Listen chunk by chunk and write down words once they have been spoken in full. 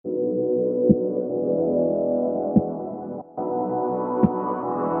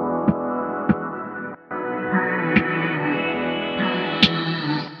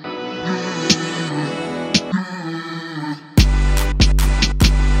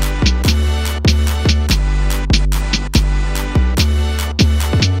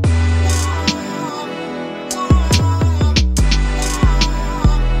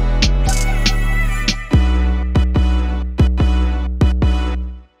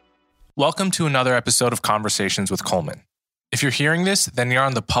Welcome to another episode of Conversations with Coleman. If you're hearing this, then you're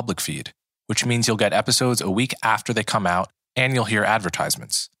on the public feed, which means you'll get episodes a week after they come out and you'll hear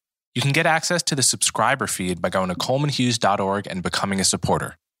advertisements. You can get access to the subscriber feed by going to colemanhughes.org and becoming a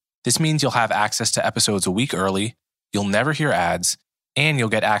supporter. This means you'll have access to episodes a week early, you'll never hear ads, and you'll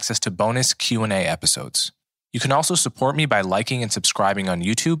get access to bonus Q&A episodes. You can also support me by liking and subscribing on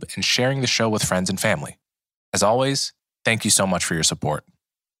YouTube and sharing the show with friends and family. As always, thank you so much for your support.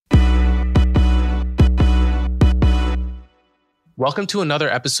 Welcome to another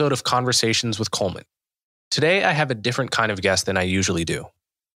episode of Conversations with Coleman. Today, I have a different kind of guest than I usually do.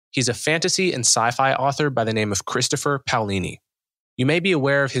 He's a fantasy and sci-fi author by the name of Christopher Paolini. You may be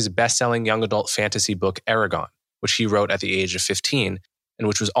aware of his best-selling young adult fantasy book, Eragon, which he wrote at the age of 15, and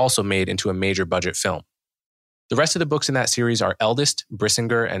which was also made into a major budget film. The rest of the books in that series are Eldest,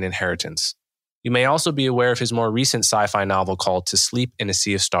 Brissinger, and Inheritance. You may also be aware of his more recent sci-fi novel called To Sleep in a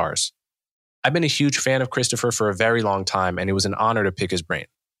Sea of Stars. I've been a huge fan of Christopher for a very long time, and it was an honor to pick his brain.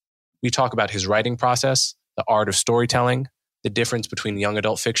 We talk about his writing process, the art of storytelling, the difference between young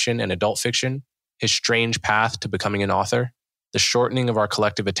adult fiction and adult fiction, his strange path to becoming an author, the shortening of our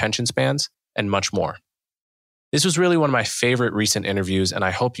collective attention spans, and much more. This was really one of my favorite recent interviews, and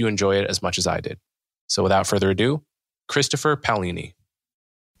I hope you enjoy it as much as I did. So without further ado, Christopher Paolini.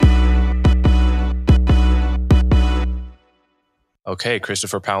 Okay,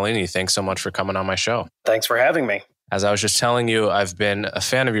 Christopher Paolini, thanks so much for coming on my show. Thanks for having me. As I was just telling you, I've been a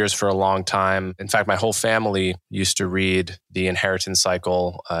fan of yours for a long time. In fact, my whole family used to read the Inheritance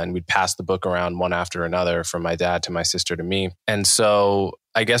cycle, and we'd pass the book around one after another from my dad to my sister to me. And so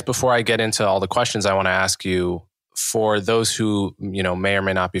I guess before I get into all the questions I want to ask you, for those who, may or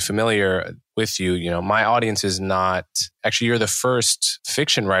may not be familiar with you, my audience is not... Actually, you're the first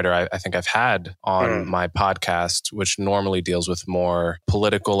fiction writer I think I've had on my podcast, which normally deals with more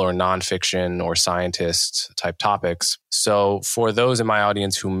political or nonfiction or scientist type topics. So for those in my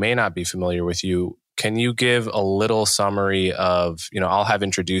audience who may not be familiar with you, can you give a little summary of, I'll have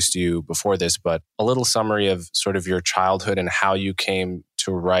introduced you before this, but a little summary of sort of your childhood and how you came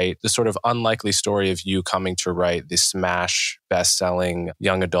to write the sort of unlikely story of you coming to write the smash best-selling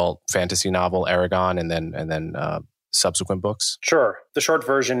young adult fantasy novel Eragon and then subsequent books? Sure. The short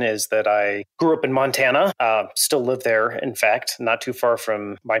version is that I grew up in Montana, still live there, in fact, not too far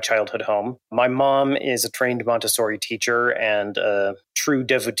from my childhood home. My mom is a trained Montessori teacher and a true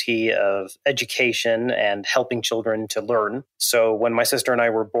devotee of education and helping children to learn. So when my sister and I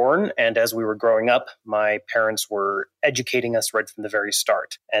were born, and as we were growing up, my parents were educating us right from the very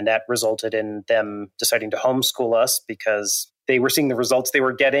start. And that resulted in them deciding to homeschool us because they were seeing the results they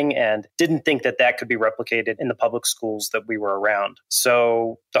were getting and didn't think that that could be replicated in the public schools that we were around.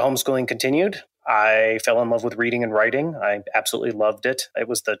 So the homeschooling continued. I fell in love with reading and writing. I absolutely loved it. It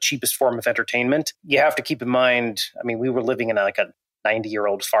was the cheapest form of entertainment. You have to keep in mind, we were living in a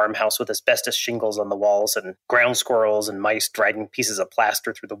 90-year-old farmhouse with asbestos shingles on the walls and ground squirrels and mice dragging pieces of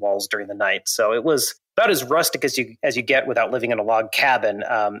plaster through the walls during the night. So it was about as rustic as you get without living in a log cabin.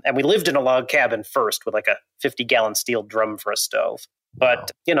 And we lived in a log cabin first with a 50-gallon steel drum for a stove.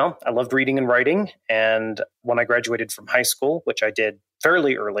 But, I loved reading and writing. And when I graduated from high school, which I did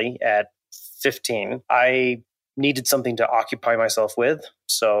fairly early at 15, I needed something to occupy myself with.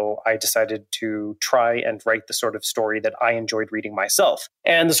 So I decided to try and write the sort of story that I enjoyed reading myself.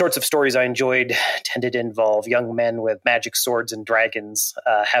 And the sorts of stories I enjoyed tended to involve young men with magic swords and dragons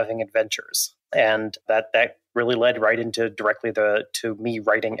having adventures. And that really led right into directly to me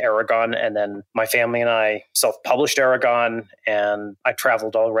writing Eragon. And then my family and I self-published Eragon, and I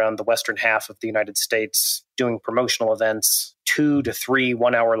traveled all around the western half of the United States doing promotional events, 2 to 3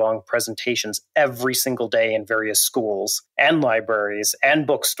 one-hour-long presentations every single day in various schools and libraries and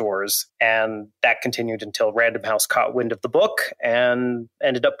bookstores. And that continued until Random House caught wind of the book and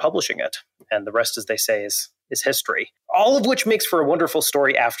ended up publishing it. And the rest, as they say, is history. All of which makes for a wonderful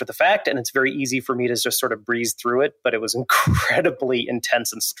story after the fact, and it's very easy for me to just sort of breeze through it, but it was incredibly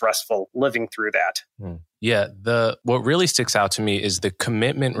intense and stressful living through that. Yeah, what really sticks out to me is the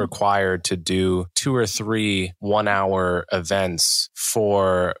commitment required to do 2 or 3 one-hour events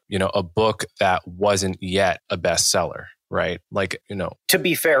for, a book that wasn't yet a bestseller, right? To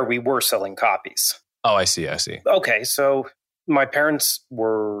be fair, we were selling copies. Oh, I see. Okay, so my parents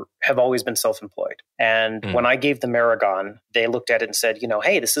were have always been self-employed. And when I gave them Aragon, they looked at it and said,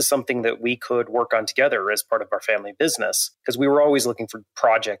 hey, this is something that we could work on together as part of our family business. Because we were always looking for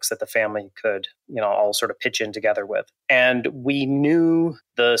projects that the family could, all sort of pitch in together with. And we knew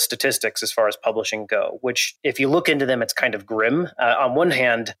the statistics as far as publishing go, which if you look into them, it's kind of grim. On one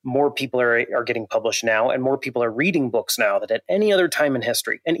hand, more people are getting published now and more people are reading books now than at any other time in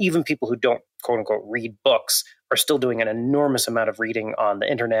history. And even people who don't, quote unquote, read books are still doing an enormous amount of reading on the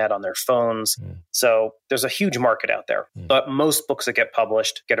internet, on their phones. So there's a huge market out there. But most books that get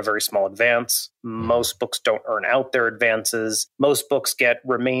published get a very small advance. Most books don't earn out their advances. Most books get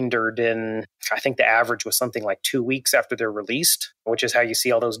remaindered in, I think the average was something like 2 weeks after they're released, which is how you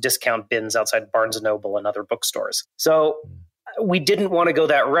see all those discount bins outside Barnes & Noble and other bookstores. So we didn't want to go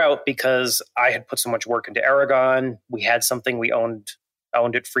that route because I had put so much work into Aragon. We had something, we owned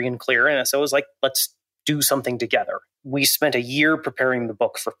it free and clear. And so it was like, let's do something together. We spent a year preparing the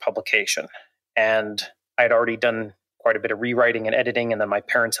book for publication. And I had already done quite a bit of rewriting and editing. And then my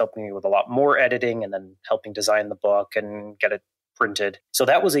parents helped me with a lot more editing and then helping design the book and get it printed. So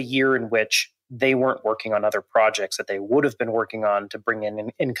that was a year in which they weren't working on other projects that they would have been working on to bring in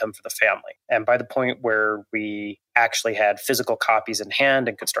an income for the family. And by the point where we actually had physical copies in hand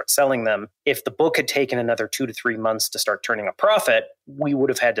and could start selling them, if the book had taken another 2 to 3 months to start turning a profit, we would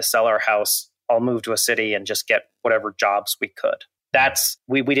have had to sell our house, all move to a city and just get whatever jobs we could.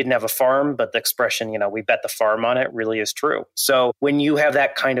 We didn't have a farm, but the expression, we bet the farm on it really is true. So when you have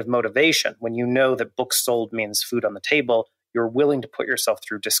that kind of motivation, when you know that books sold means food on the table, you're willing to put yourself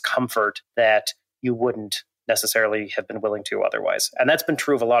through discomfort that you wouldn't necessarily have been willing to otherwise. And that's been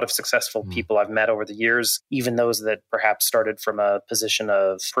true of a lot of successful people I've met over the years, even those that perhaps started from a position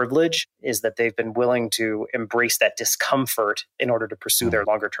of privilege, is that they've been willing to embrace that discomfort in order to pursue their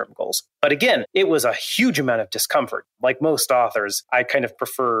longer term goals. But again, it was a huge amount of discomfort. Like most authors, I kind of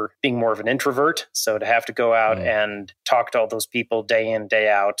prefer being more of an introvert. So to have to go out and talk to all those people day in, day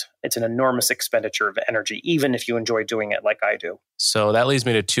out, it's an enormous expenditure of energy, even if you enjoy doing it like I do. So that leads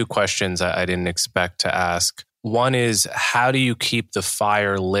me to 2 questions I didn't expect to ask. One is, how do you keep the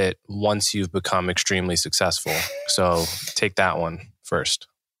fire lit once you've become extremely successful? So take that one first.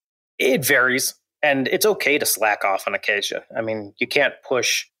 It varies. And it's okay to slack off on occasion. I mean, you can't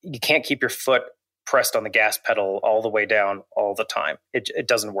keep your foot pressed on the gas pedal all the way down all the time. It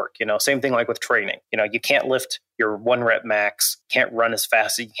doesn't work. Same thing like with training. You can't lift your 1 rep max, can't run as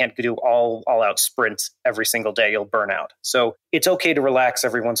fast, you can't do all out sprints every single day. You'll burn out. So it's okay to relax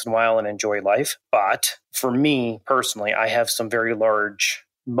every once in a while and enjoy life. But for me personally, I have some very large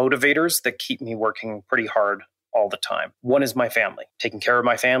motivators that keep me working pretty hard all the time. One is my family, taking care of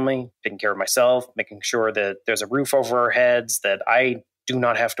my family, taking care of myself, making sure that there's a roof over our heads, that I do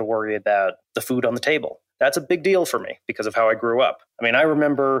not have to worry about the food on the table. That's a big deal for me because of how I grew up. I mean, I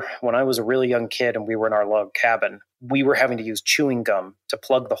remember when I was a really young kid and we were in our log cabin, we were having to use chewing gum to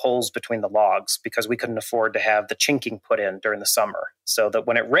plug the holes between the logs because we couldn't afford to have the chinking put in during the summer. So that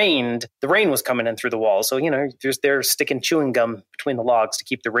when it rained, the rain was coming in through the walls. So, they're sticking chewing gum between the logs to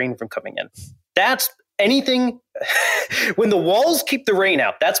keep the rain from coming in. That's anything. When the walls keep the rain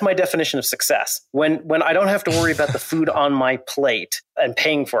out, that's my definition of success. When I don't have to worry about the food on my plate and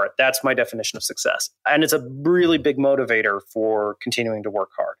paying for it, that's my definition of success. And it's a really big motivator for continuing to work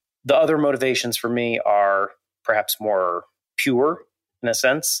hard. The other motivations for me are perhaps more pure in a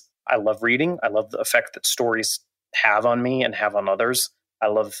sense. I love reading. I love the effect that stories have on me and have on others. I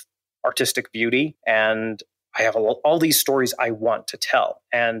love artistic beauty, and I have all these stories I want to tell.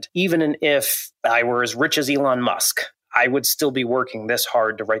 And even if I were as rich as Elon Musk, I would still be working this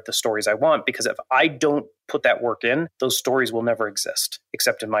hard to write the stories I want, because if I don't put that work in, those stories will never exist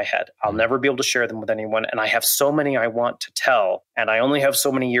except in my head. I'll never be able to share them with anyone. And I have so many I want to tell, and I only have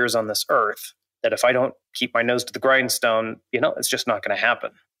so many years on this earth that if I don't keep my nose to the grindstone, it's just not going to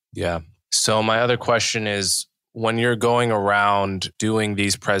happen. Yeah. So my other question is, when you're going around doing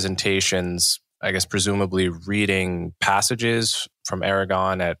these presentations, I guess presumably reading passages from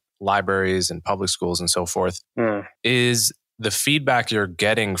Aragon at libraries and public schools and so forth, is the feedback you're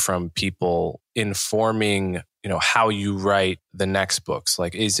getting from people informing, how you write the next books?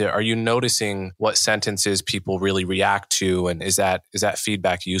 Like, are you noticing what sentences people really react to? And is that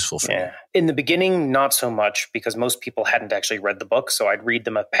feedback useful for you? In the beginning, not so much, because most people hadn't actually read the book. So I'd read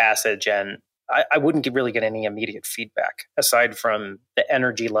them a passage and I wouldn't really get any immediate feedback aside from the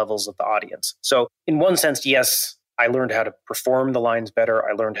energy levels of the audience. So in one sense, yes, I learned how to perform the lines better.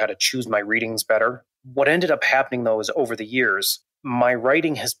 I learned how to choose my readings better. What ended up happening, though, is over the years, my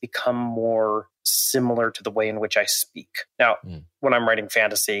writing has become more similar to the way in which I speak. Now, when I'm writing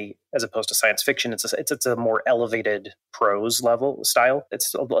fantasy as opposed to science fiction, it's a more elevated prose level style.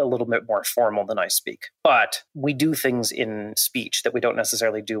 It's a little bit more formal than I speak. But we do things in speech that we don't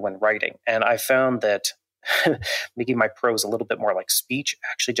necessarily do when writing. And I found that making my prose a little bit more like speech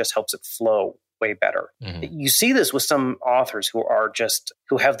actually just helps it flow way better. You see this with some authors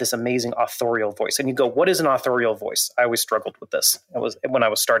who have this amazing authorial voice. And you go, what is an authorial voice? I always struggled with this. It was when I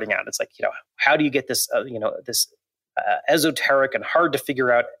was starting out. It's like, how do you get this, this esoteric and hard to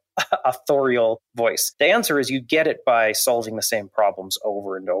figure out authorial voice? The answer is you get it by solving the same problems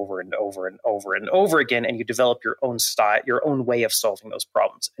over and over and over and over and over again, and you develop your own style, your own way of solving those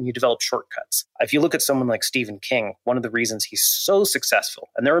problems, and you develop shortcuts. If you look at someone like Stephen King, one of the reasons he's so successful,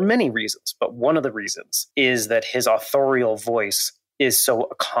 and there are many reasons, but one of the reasons is that his authorial voice is so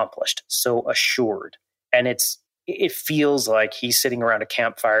accomplished, so assured, and it feels like he's sitting around a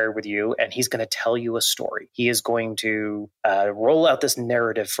campfire with you and he's going to tell you a story. He is going to roll out this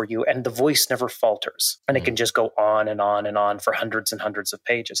narrative for you, and the voice never falters. And it can just go on and on and on for hundreds and hundreds of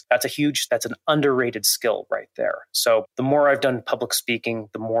pages. That's an underrated skill right there. So the more I've done public speaking,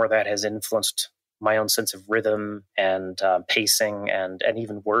 the more that has influenced my own sense of rhythm and pacing and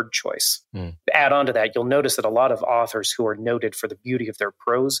even word choice. Add on to that, you'll notice that a lot of authors who are noted for the beauty of their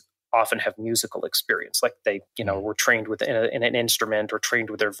prose often have musical experience, like they, were trained in an instrument or trained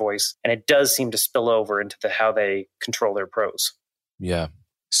with their voice. And it does seem to spill over into how they control their prose. Yeah.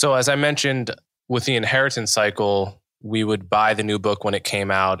 So as I mentioned, with the Inheritance Cycle, we would buy the new book when it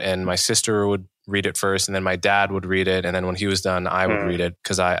came out, and my sister would read it first, and then my dad would read it. And then when he was done, I would read it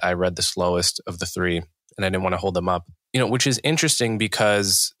because I read the slowest of the three and I didn't want to hold them up. Which is interesting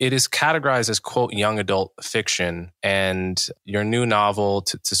because it is categorized as, quote, young adult fiction. And your new novel,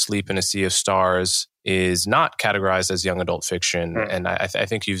 To Sleep in a Sea of Stars, is not categorized as young adult fiction. And I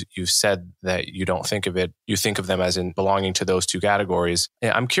think you've said that you don't think of it. You think of them as in belonging to those two categories.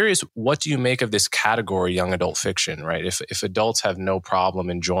 And I'm curious, what do you make of this category, young adult fiction, right? If adults have no problem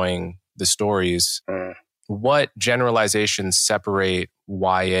enjoying the stories, what generalizations separate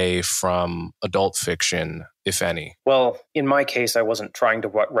YA from adult fiction, if any? Well, in my case, I wasn't trying to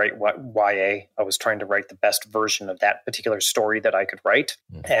write YA. I was trying to write the best version of that particular story that I could write.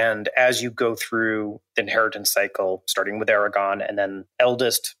 And as you go through the Inheritance Cycle, starting with Eragon and then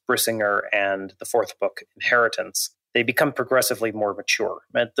Eldest, Brisingr, and the fourth book, Inheritance, they become progressively more mature.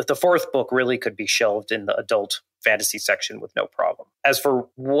 The fourth book really could be shelved in the adult fantasy section with no problem. As for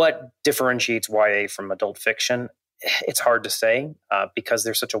what differentiates YA from adult fiction, it's hard to say because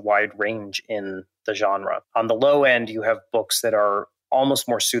there's such a wide range in the genre. On the low end, you have books that are almost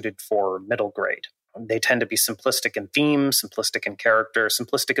more suited for middle grade. They tend to be simplistic in theme, simplistic in character,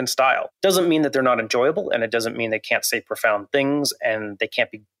 simplistic in style. Doesn't mean that they're not enjoyable, and it doesn't mean they can't say profound things and they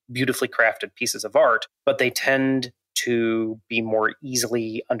can't be beautifully crafted pieces of art, but they tend to be more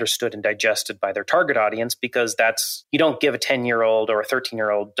easily understood and digested by their target audience because you don't give a 10-year-old or a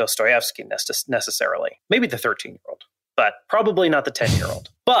 13-year-old Dostoevsky necessarily. Maybe the 13-year-old, but probably not the 10-year-old.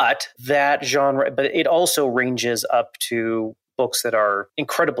 But that genre, but it also ranges up to books that are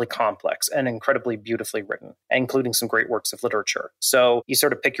incredibly complex and incredibly beautifully written, including some great works of literature. So you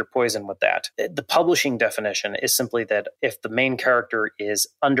sort of pick your poison with that. The publishing definition is simply that if the main character is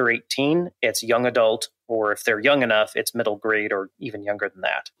under 18, it's young adult, or if they're young enough, it's middle grade or even younger than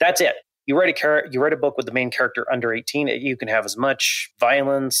that. That's it. You write a book with the main character under 18, you can have as much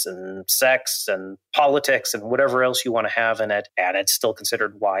violence and sex and politics and whatever else you want to have in it, and it's still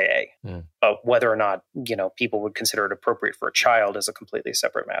considered YA. But whether or not, people would consider it appropriate for a child is a completely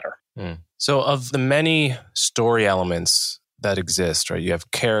separate matter. So of the many story elements that exist, right, you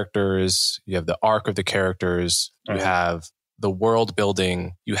have characters, you have the arc of the characters, you have the world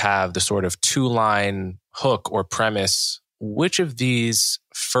building, you have the sort of two-line hook or premise. Which of these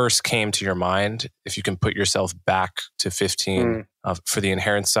first came to your mind, if you can put yourself back to 15 for the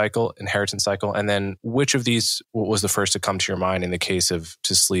Inheritance Cycle? And then which of these was the first to come to your mind in the case of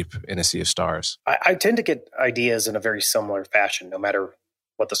To Sleep in a Sea of Stars? I tend to get ideas in a very similar fashion, no matter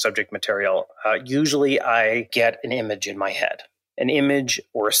what the subject material. Usually I get an image in my head, an image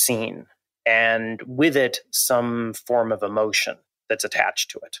or a scene, and with it, some form of emotion that's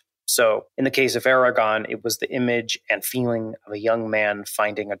attached to it. So in the case of Eragon, it was the image and feeling of a young man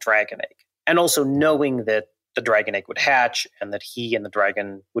finding a dragon egg. And also knowing that the dragon egg would hatch and that he and the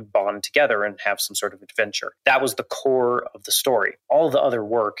dragon would bond together and have some sort of adventure. That was the core of the story. All the other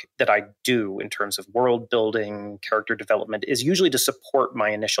work that I do in terms of world building, character development is usually to support my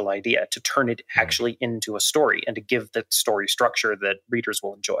initial idea, to turn it actually into a story and to give the story structure that readers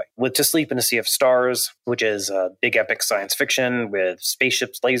will enjoy. With To Sleep in a Sea of Stars, which is a big epic science fiction with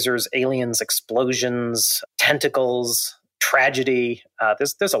spaceships, lasers, aliens, explosions, tentacles, tragedy,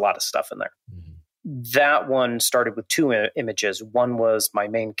 there's a lot of stuff in there. That one started with two images. One was my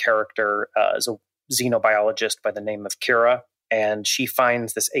main character is a xenobiologist by the name of Kira, and she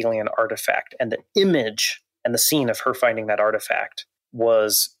finds this alien artifact. And the image and the scene of her finding that artifact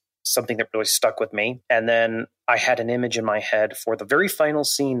was something that really stuck with me. And then I had an image in my head for the very final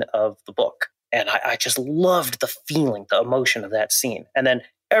scene of the book. And I just loved the feeling, the emotion of that scene. And then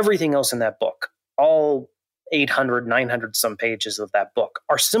everything else in that book, all 800, 900 some pages of that book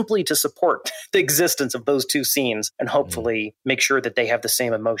are simply to support the existence of those two scenes and hopefully make sure that they have the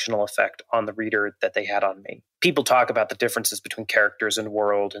same emotional effect on the reader that they had on me. People talk about the differences between characters and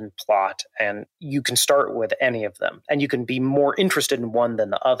world and plot, and you can start with any of them, and you can be more interested in one than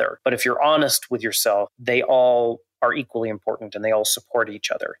the other. But if you're honest with yourself, they all are equally important and they all support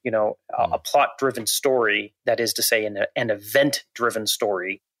each other. You know, a plot-driven story, that is to say an event-driven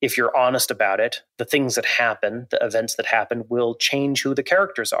story, if you're honest about it, the things that happen, the events that happen will change who the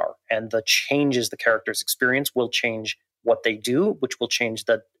characters are. And the changes the characters experience will change what they do, which will change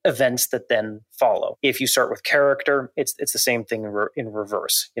the events that then follow. If you start with character, it's the same thing in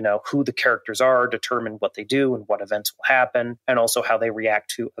reverse. You know, who the characters are determine what they do and what events will happen, and also how they react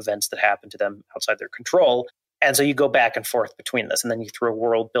to events that happen to them outside their control. And so you go back and forth between this, and then you throw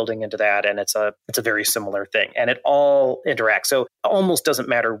world building into that, and it's a very similar thing. And it all interacts. So it almost doesn't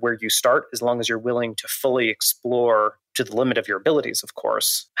matter where you start, as long as you're willing to fully explore, to the limit of your abilities, of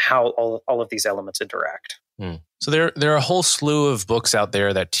course, how all of these elements interact. So there are a whole slew of books out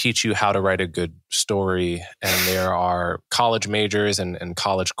there that teach you how to write a good story. And there are college majors and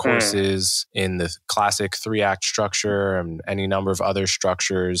college courses in the classic 3-act structure and any number of other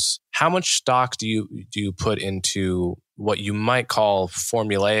structures. How much stock do you put into what you might call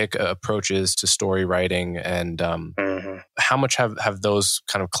formulaic approaches to story writing? And how much have those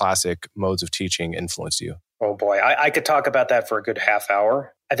kind of classic modes of teaching influenced you? Oh boy, I could talk about that for a good half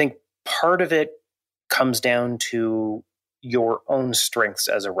hour. I think part of it comes down to your own strengths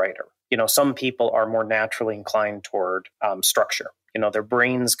as a writer. You know, some people are more naturally inclined toward structure. You know, their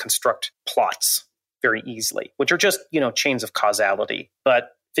brains construct plots very easily, which are just, you know, chains of causality.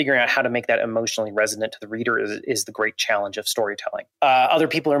 But figuring out how to make that emotionally resonant to the reader is the great challenge of storytelling. Other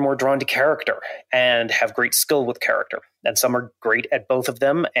people are more drawn to character and have great skill with character. And some are great at both of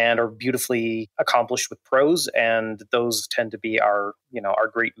them and are beautifully accomplished with prose. And those tend to be our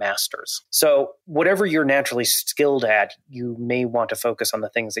great masters. So whatever you're naturally skilled at, you may want to focus on the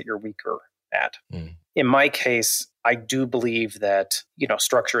things that you're weaker at. In my case, I do believe that, you know,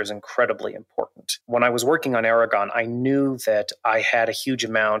 structure is incredibly important. When I was working on Eragon, I knew that I had a huge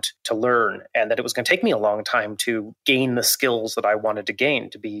amount to learn and that it was going to take me a long time to gain the skills that I wanted to gain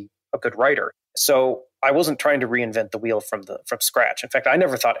to be a good writer. So I wasn't trying to reinvent the wheel from scratch. In fact, I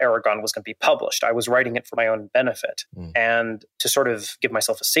never thought Eragon was going to be published. I was writing it for my own benefit. And to sort of give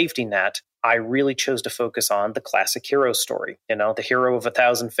myself a safety net, I really chose to focus on the classic hero story, you know, the hero of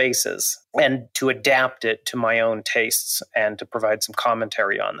 1,000 faces, and to adapt it to my own tastes and to provide some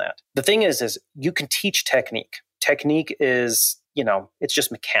commentary on that. The thing is you can teach technique. Technique is, you know, it's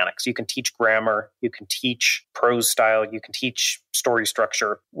just mechanics. You can teach grammar, you can teach prose style, you can teach story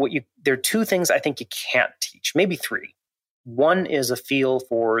structure. There are two things I think you can't teach, maybe three. One is a feel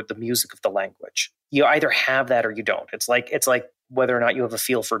for the music of the language. You either have that or you don't. It's like whether or not you have a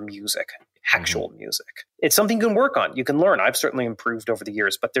feel for music, actual music. It's something you can work on. You can learn. I've certainly improved over the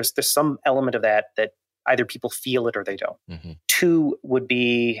years, but there's some element of that either people feel it or they don't. Two would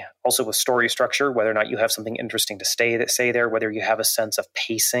be also with story structure, whether or not you have something interesting to say there, whether you have a sense of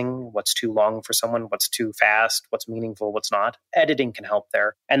pacing, what's too long for someone, what's too fast, what's meaningful, what's not. Editing can help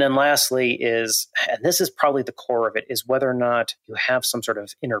there. And then lastly is, and this is probably the core of it, is whether or not you have some sort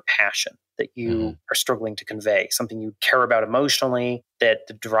of inner passion that you are struggling to convey, something you care about emotionally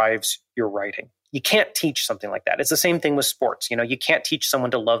that drives your writing. You can't teach something like that. It's the same thing with sports. You know, you can't teach someone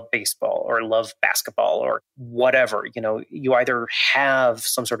to love baseball or love basketball or whatever. You know, you either have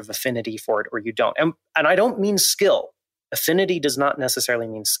some sort of affinity for it or you don't. And I don't mean skill. Affinity does not necessarily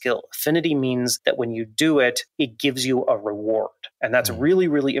mean skill. Affinity means that when you do it, it gives you a reward. And that's really,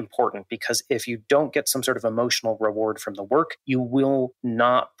 really important, because if you don't get some sort of emotional reward from the work, you will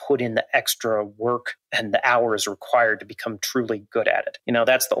not put in the extra work and the hours required to become truly good at it.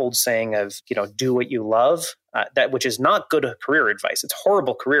 That's the old saying of, do what you love. That which is not good career advice. It's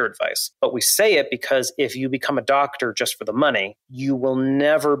horrible career advice. But we say it because if you become a doctor just for the money, you will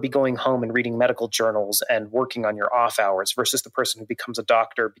never be going home and reading medical journals and working on your off hours, versus the person who becomes a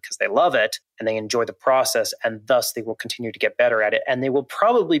doctor because they love it and they enjoy the process, and thus they will continue to get better at it. And they will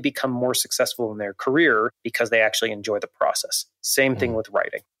probably become more successful in their career because they actually enjoy the process. Same thing with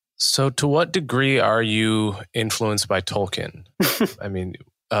writing. So to what degree are you influenced by Tolkien?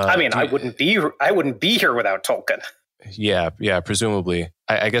 I wouldn't be here without Tolkien. Yeah, presumably.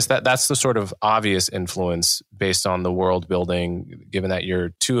 I guess that's the sort of obvious influence based on the world building, given that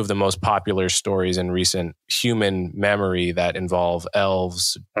you're two of the most popular stories in recent human memory that involve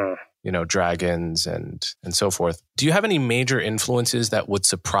elves, dragons and so forth. Do you have any major influences that would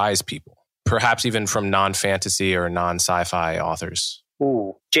surprise people, perhaps even from non-fantasy or non-sci-fi authors?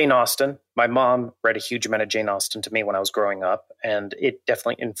 Ooh, Jane Austen. My mom read a huge amount of Jane Austen to me when I was growing up, and it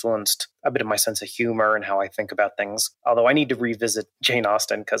definitely influenced a bit of my sense of humor and how I think about things. Although I need to revisit Jane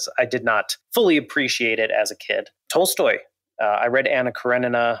Austen because I did not fully appreciate it as a kid. Tolstoy. I read Anna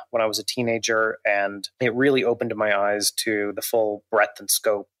Karenina when I was a teenager, and it really opened my eyes to the full breadth and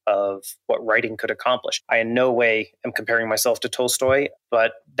scope of what writing could accomplish. I in no way am comparing myself to Tolstoy,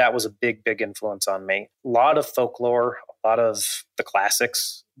 but that was a big, big influence on me. A lot of folklore, a lot of the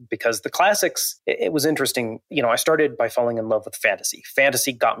classics, because the classics, it was interesting. I started by falling in love with fantasy.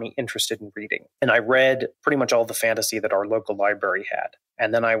 Fantasy got me interested in reading, and I read pretty much all the fantasy that our local library had.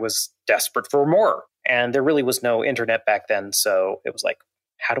 And then I was desperate for more. And there really was no internet back then. So it was like,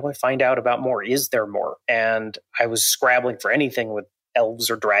 how do I find out about more? Is there more? And I was scrabbling for anything with elves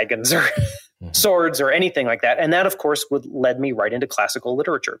or dragons or swords or anything like that. And that, of course, led me right into classical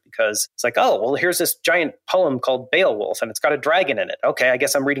literature, because it's like, oh, well, here's this giant poem called Beowulf, and it's got a dragon in it. Okay, I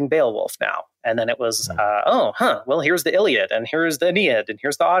guess I'm reading Beowulf now. And then it was, well, here's the Iliad, and here's the Aeneid, and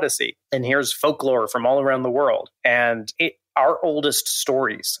here's the Odyssey, and here's folklore from all around the world. And our oldest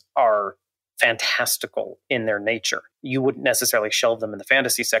stories are fantastical in their nature. You wouldn't necessarily shelve them in the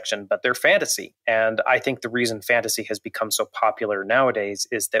fantasy section, but they're fantasy. And I think the reason fantasy has become so popular nowadays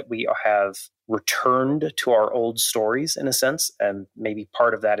is that we have returned to our old stories in a sense. And maybe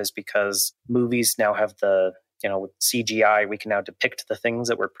part of that is because movies now have with CGI, we can now depict the things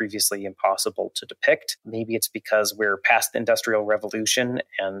that were previously impossible to depict. Maybe it's because we're past the Industrial Revolution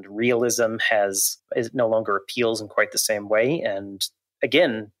and realism it no longer appeals in quite the same way. And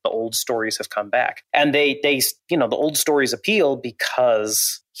again, the old stories have come back, and the old stories appeal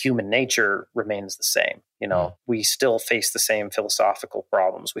because human nature remains the same. We still face the same philosophical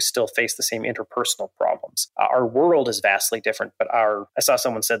problems. We still face the same interpersonal problems. Our world is vastly different, but I saw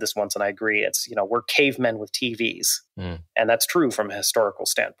someone said this once, and I agree. It's, we're cavemen with TVs. And that's true from a historical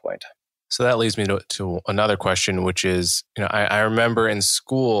standpoint. So that leads me to another question, which is, I remember in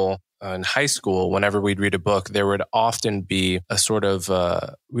school, in high school, whenever we'd read a book, there would often be a sort of,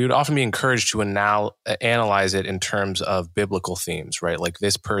 we would often be encouraged to analyze it in terms of biblical themes, right? Like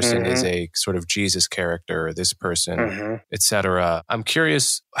this person is a sort of Jesus character, or this person, etc. I'm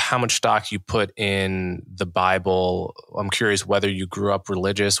curious how much stock you put in the Bible. I'm curious whether you grew up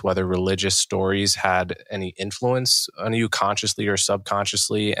religious, whether religious stories had any influence on you consciously or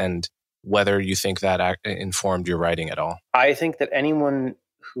subconsciously, and whether you think that informed your writing at all. I think that anyone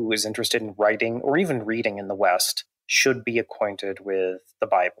who is interested in writing or even reading in the West should be acquainted with the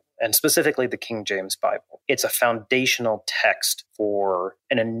Bible, and specifically the King James Bible. It's a foundational text for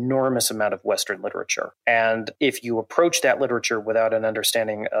an enormous amount of Western literature. And if you approach that literature without an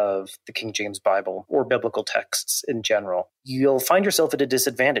understanding of the King James Bible or biblical texts in general, you'll find yourself at a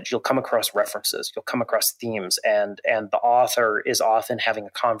disadvantage. You'll come across references, you'll come across themes, and the author is often having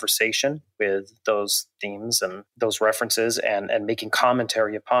a conversation with those themes and those references and making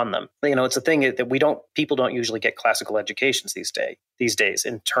commentary upon them. It's a thing that people don't usually get classical educations these days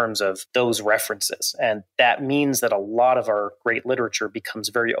in terms of those references. And that means that a lot of our great literature becomes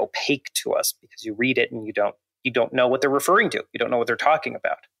very opaque to us, because you read it and you don't know what they're referring to. You don't know what they're talking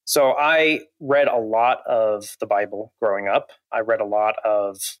about. So I read a lot of the Bible growing up. I read a lot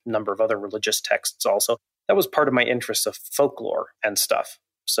of a number of other religious texts also. That was part of my interest of folklore and stuff.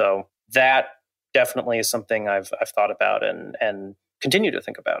 So that definitely is something I've thought about and continue to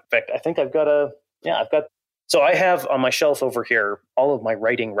think about. In fact, I think so I have on my shelf over here all of my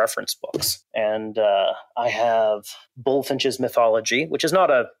writing reference books. And I have Bulfinch's Mythology, which is not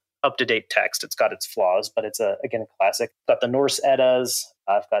a up-to-date text. It's got its flaws, but it's again a classic. Got the Norse Eddas.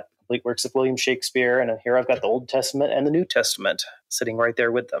 I've got complete works of William Shakespeare, and here I've got the Old Testament and the New Testament sitting right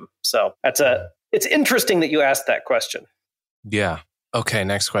there with them. So it's interesting that you asked that question. Yeah. Okay,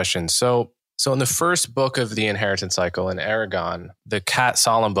 next question. So in the first book of the Inheritance Cycle in Eragon, the cat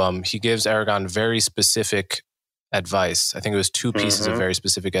Solembum, he gives Eragon very specific advice. I think it was two pieces of very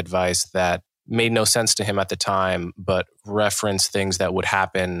specific advice that made no sense to him at the time, but reference things that would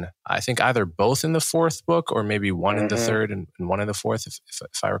happen, I think either both in the fourth book or maybe one in the third and one in the fourth,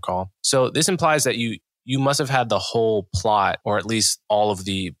 if I recall. So this implies that you must have had the whole plot, or at least all of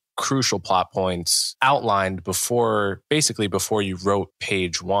the crucial plot points outlined before you wrote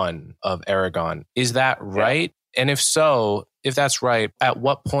page 1 of Eragon. Is that right? And if so, if that's right, at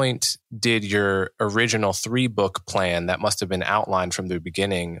what point did your original 3-book plan that must have been outlined from the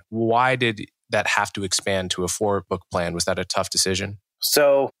beginning, why did that have to expand to a 4-book plan? Was that a tough decision?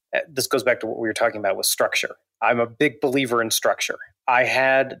 So this goes back to what we were talking about with structure. I'm a big believer in structure. I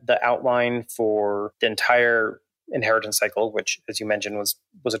had the outline for the entire Inheritance Cycle, which, as you mentioned, was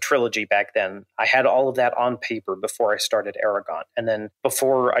a trilogy back then. I had all of that on paper before I started Eragon. And then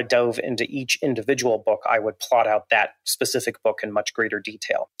before I dove into each individual book, I would plot out that specific book in much greater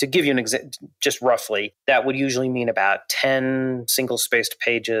detail. To give you an example, just roughly, that would usually mean about 10 single-spaced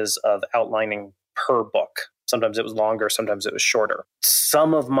pages of outlining per book. Sometimes it was longer, sometimes it was shorter.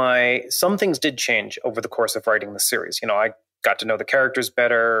 Some things did change over the course of writing the series. I got to know the characters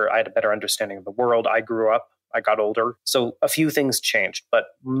better. I had a better understanding of the world. I grew up. I got older. So a few things changed, but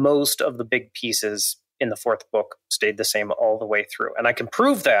most of the big pieces in the 4th book stayed the same all the way through. And I can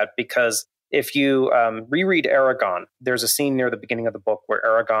prove that because if you reread Eragon, there's a scene near the beginning of the book where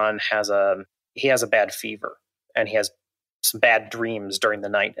Eragon has a bad fever and he has some bad dreams during the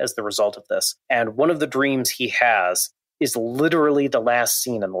night as the result of this. And one of the dreams he has is literally the last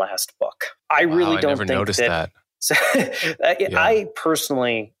scene in the last book. I really don't never think noticed that. So, I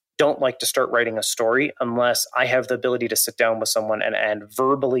personally don't like to start writing a story unless I have the ability to sit down with someone and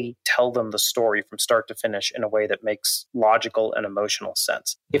verbally tell them the story from start to finish in a way that makes logical and emotional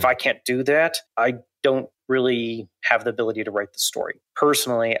sense. If I can't do that, I don't really have the ability to write the story.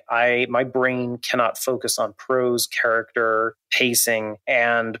 Personally, my brain cannot focus on prose, character, pacing,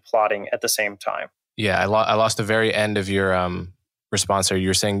 and plotting at the same time. Yeah, I lost the very end of your response there.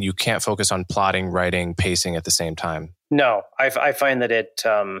 You're saying you can't focus on plotting, writing, pacing at the same time. No, I find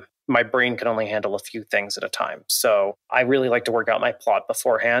that my brain can only handle a few things at a time. So I really like to work out my plot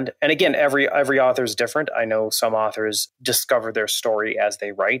beforehand. And again, every author is different. I know some authors discover their story as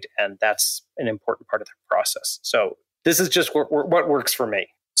they write, and that's an important part of the process. So this is just what works for me.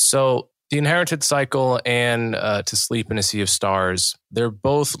 So the Inheritance Cycle and To Sleep in a Sea of Stars, they're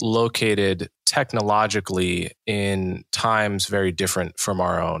both located technologically in times very different from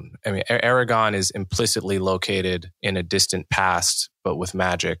our own. I mean, Eragon is implicitly located in a distant past, but with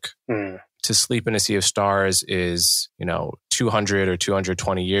magic. To Sleep in a Sea of Stars is, 200 or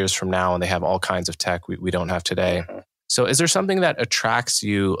 220 years from now, and they have all kinds of tech we don't have today. So is there something that attracts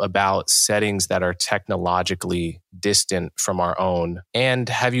you about settings that are technologically distant from our own? And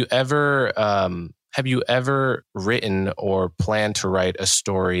have you ever written or planned to write a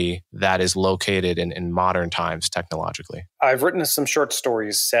story that is located in modern times technologically? I've written some short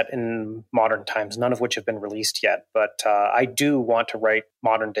stories set in modern times, none of which have been released yet, but I do want to write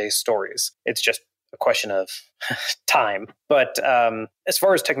modern day stories. It's just a question of time. But as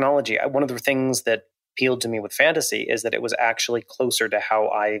far as technology, one of the things that appealed to me with fantasy is that it was actually closer to how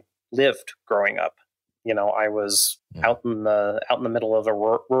I lived growing up. I was out in the middle of a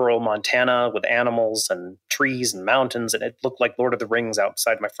rural Montana with animals and trees and mountains, and it looked like Lord of the Rings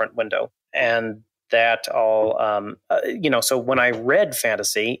outside my front window. And that all, so when I read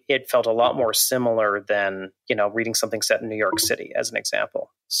fantasy, it felt a lot more similar than, reading something set in New York City, as an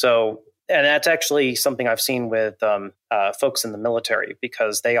example. So, and that's actually something I've seen with folks in the military,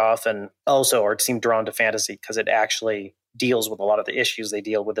 because they often also seem drawn to fantasy because it actually deals with a lot of the issues they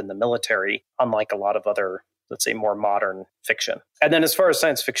deal with in the military, unlike a lot of other, let's say, more modern fiction. And then as far as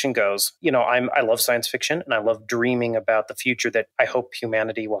science fiction goes, I love science fiction and I love dreaming about the future that I hope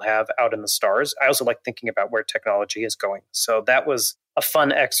humanity will have out in the stars. I also like thinking about where technology is going. So that was a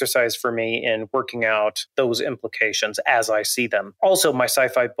fun exercise for me in working out those implications as I see them. Also, my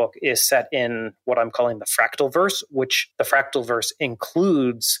sci-fi book is set in what I'm calling the fractal verse, which the fractal verse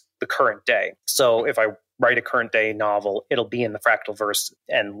includes the current day. So if I write a current day novel, it'll be in the fractal verse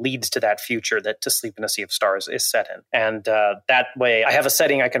and leads to that future that To Sleep in a Sea of Stars is set in. And that way I have a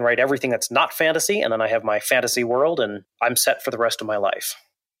setting I can write everything that's not fantasy, and then I have my fantasy world, and I'm set for the rest of my life.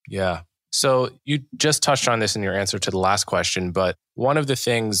 Yeah. So you just touched on this in your answer to the last question, but one of the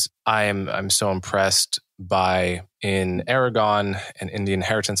things I'm so impressed by in Eragon and in the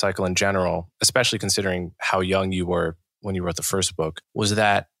Inheritance Cycle in general, especially considering how young you were when you wrote the first book, was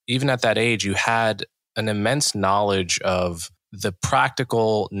that even at that age, you had an immense knowledge of the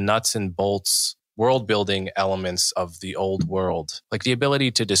practical nuts and bolts world building elements of the old world, like the ability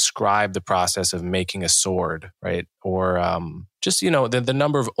to describe the process of making a sword, right? Or just, the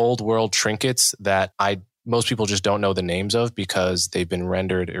number of old world trinkets that most people just don't know the names of because they've been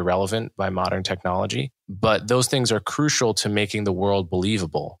rendered irrelevant by modern technology. But those things are crucial to making the world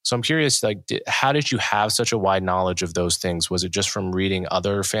believable. So I'm curious, how did you have such a wide knowledge of those things? Was it just from reading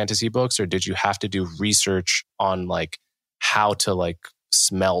other fantasy books, or did you have to do research on how to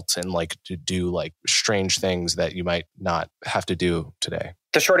smelt and to do strange things that you might not have to do today?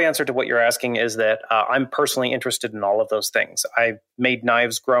 The short answer to what you're asking is that I'm personally interested in all of those things. I made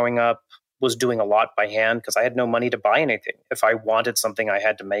knives growing up, was doing a lot by hand because I had no money to buy anything. If I wanted something, I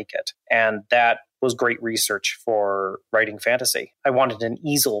had to make it. And that was great research for writing fantasy. I wanted an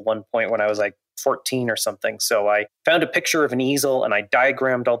easel at one point when I was 14 or something. So I found a picture of an easel and I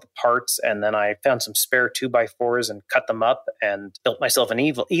diagrammed all the parts, and then I found some spare 2x4s and cut them up and built myself an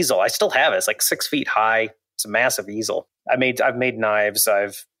easel. I still have it. It's 6 feet high. It's a massive easel. I've made knives.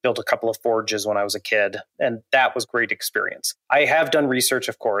 I've built a couple of forges when I was a kid, and that was great experience. I have done research,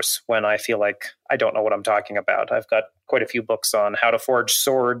 of course, when I feel like I don't know what I'm talking about. I've got quite a few books on how to forge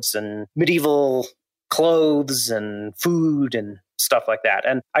swords and medieval clothes and food and stuff like that.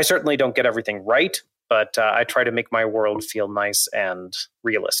 And I certainly don't get everything right, but I try to make my world feel nice and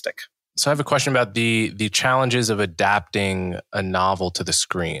realistic. So I have a question about the challenges of adapting a novel to the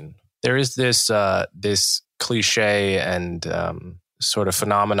screen. There is this cliche and sort of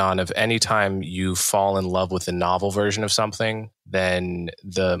phenomenon of anytime you fall in love with the novel version of something, then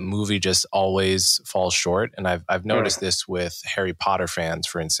the movie just always falls short. And I've noticed this with Harry Potter fans,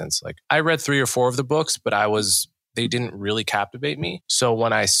 for instance. I read 3 or 4 of the books, but they didn't really captivate me. So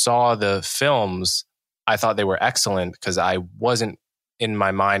when I saw the films, I thought they were excellent because I wasn't in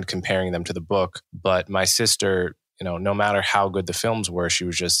my mind comparing them to the book. But my sister, no matter how good the films were, she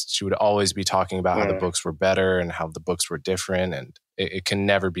would always be talking about how the books were better and how the books were different, and it can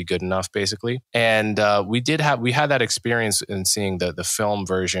never be good enough, basically. And we had that experience in seeing the film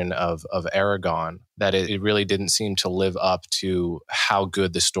version of Eragon, that it really didn't seem to live up to how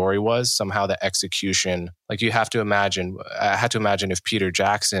good the story was. Somehow the execution, I had to imagine if Peter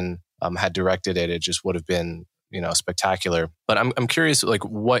Jackson had directed it, it just would have been spectacular. But I'm curious,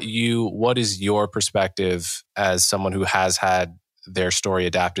 what is your perspective as someone who has had their story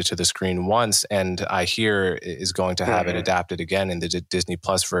adapted to the screen once, and I hear is going to have it adapted again in the Disney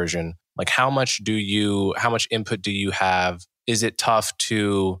Plus version? How much input do you have? Is it tough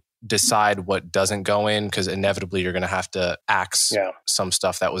to decide what doesn't go in? Because inevitably you're going to have to axe some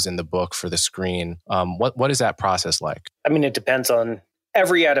stuff that was in the book for the screen. What is that process like? I mean, it depends on.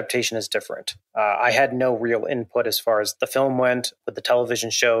 Every adaptation is different. I had no real input as far as the film went with the television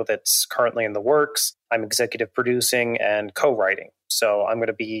show that's currently in the works. I'm executive producing and co-writing, so I'm going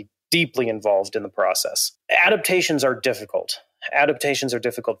to be deeply involved in the process. Adaptations are difficult. Adaptations are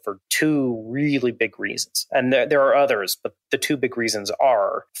difficult for 2 really big reasons. And there are others, but the 2 big reasons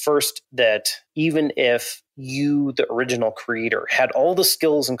are, first, that even if you, the original creator, had all the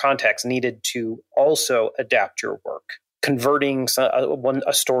skills and context needed to also adapt your work, converting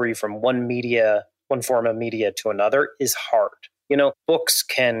a story from one form of media to another is hard. Books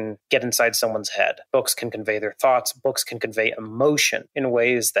can get inside someone's head. Books can convey their thoughts. Books can convey emotion in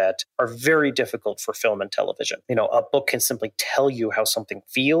ways that are very difficult for film and television. A book can simply tell you how something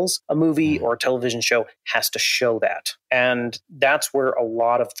feels. A movie or a television show has to show that. And that's where a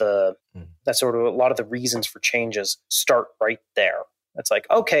lot of the reasons for changes start right there. It's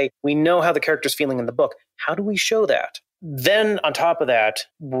okay, we know how the character's feeling in the book. How do we show that? Then on top of that,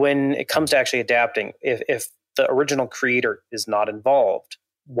 when it comes to actually adapting, if the original creator is not involved,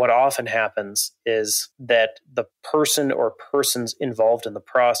 what often happens is that the person or persons involved in the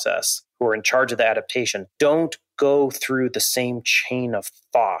process who are in charge of the adaptation don't go through the same chain of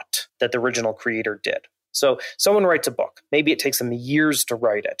thought that the original creator did. So someone writes a book. Maybe it takes them years to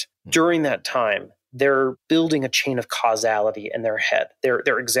write it. During that time, they're building a chain of causality in their head. They're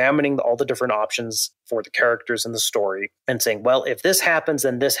examining all the different options for the characters in the story and saying, well, if this happens,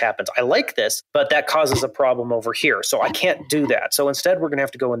 then this happens. I like this, but that causes a problem over here. So I can't do that. So instead, we're going to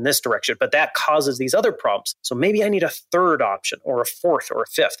have to go in this direction, but that causes these other problems. So maybe I need a third option or a fourth or a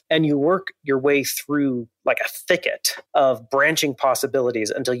fifth. And you work your way through like a thicket of branching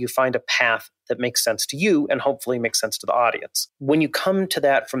possibilities until you find a path that makes sense to you and hopefully makes sense to the audience. When you come to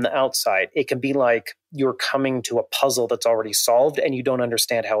that from the outside, it can be like you're coming to a puzzle that's already solved and you don't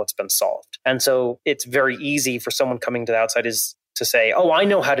understand how it's been solved. And so it's very easy for someone coming to the outside is to say, oh, I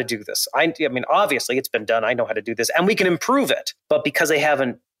know how to do this. I mean, obviously it's been done. I know how to do this and we can improve it. But because they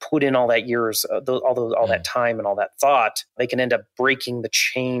haven't put in all that years, all that time and all that thought, they can end up breaking the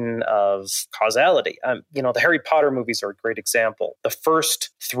chain of causality. The Harry Potter movies are a great example. The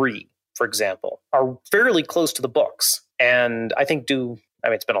first three, for example, are fairly close to the books. And I think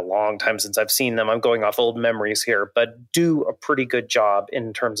it's been a long time since I've seen them. I'm going off old memories here, but do a pretty good job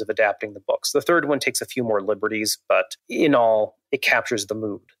in terms of adapting the books. The third one takes a few more liberties, but in all, it captures the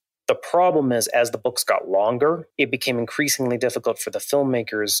mood. The problem is, as the books got longer, it became increasingly difficult for the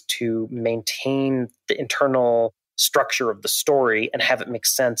filmmakers to maintain the internal structure of the story and have it make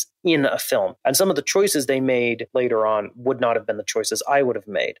sense in a film. And some of the choices they made later on would not have been the choices I would have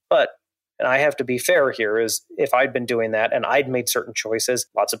made. And I have to be fair here, is if I'd been doing that and I'd made certain choices,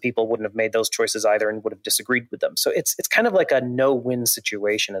 lots of people wouldn't have made those choices either and would have disagreed with them. So it's kind of like a no-win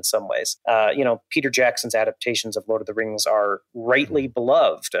situation in some ways. Peter Jackson's adaptations of Lord of the Rings are rightly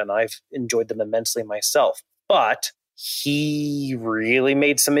beloved, and I've enjoyed them immensely myself. But he really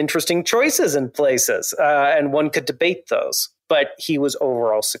made some interesting choices in places, and one could debate those. But he was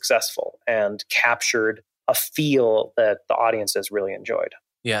overall successful and captured a feel that the audiences really enjoyed.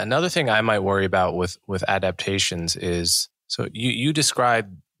 Yeah, another thing I might worry about with adaptations is, so you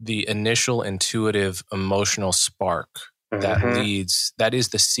described the initial intuitive emotional spark that that is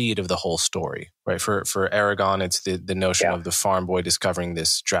the seed of the whole story, right? For Eragon, it's the notion of the farm boy discovering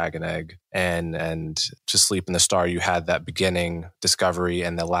this dragon egg, and To Sleep in the Star, you had that beginning discovery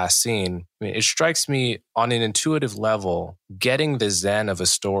and the last scene. I mean, it strikes me on an intuitive level, getting the zen of a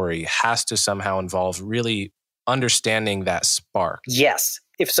story has to somehow involve really understanding that spark. Yes.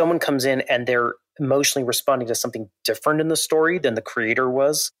 If someone comes in and they're emotionally responding to something different in the story than the creator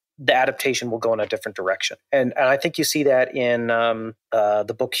was, the adaptation will go in a different direction. And I think you see that in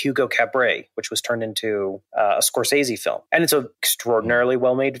the book Hugo Cabret, which was turned into a Scorsese film. And it's an extraordinarily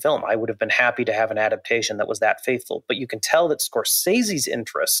well-made film. I would have been happy to have an adaptation that was that faithful. But you can tell that Scorsese's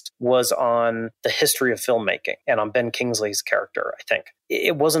interest was on the history of filmmaking and on Ben Kingsley's character, I think.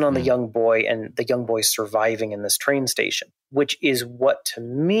 It wasn't on the young boy and the young boy surviving in this train station, which is what to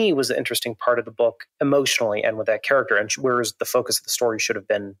me was the interesting part of the book emotionally and with that character, and whereas the focus of the story should have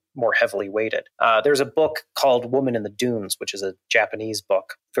been more heavily weighted. There's a book called Woman in the Dunes, which is a Japanese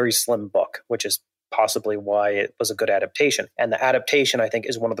book, very slim book, which is possibly why it was a good adaptation. And the adaptation, I think,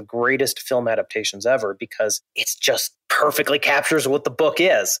 is one of the greatest film adaptations ever because it's just perfectly captures what the book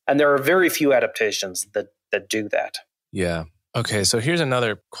is. And there are very few adaptations that do that. Yeah. Okay, so here's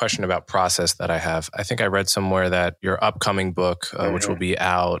another question about process that I have. I think I read somewhere that your upcoming book, which will be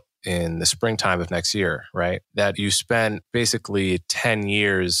out in the springtime of next year, right? That you spent basically 10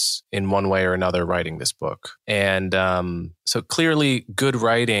 years in one way or another writing this book. And so clearly good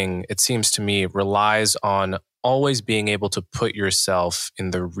writing, it seems to me, relies on always being able to put yourself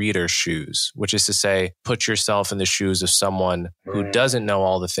in the reader's shoes, which is to say, put yourself in the shoes of someone who doesn't know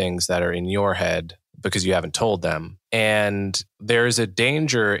all the things that are in your head because you haven't told them. And there is a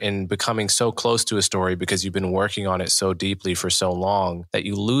danger in becoming so close to a story because you've been working on it so deeply for so long that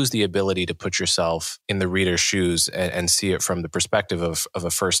you lose the ability to put yourself in the reader's shoes and see it from the perspective of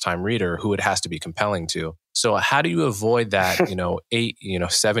a first-time reader who it has to be compelling to. So how do you avoid that,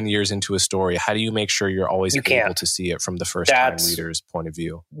 7 years into a story? How do you make sure you're always able to see it from the first-time reader's point of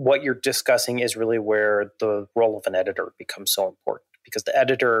view? What you're discussing is really where the role of an editor becomes so important, because the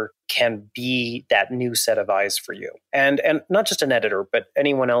editor can be that new set of eyes for you. And not just an editor, but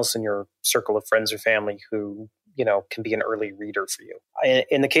anyone else in your circle of friends or family who, can be an early reader for you.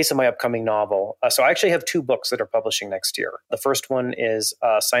 In the case of my upcoming novel, so I actually have 2 books that are publishing next year. The first one is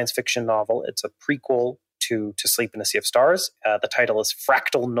a science fiction novel. It's a prequel to Sleep in a Sea of Stars. The title is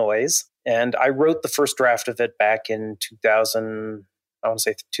Fractal Noise. And I wrote the first draft of it back in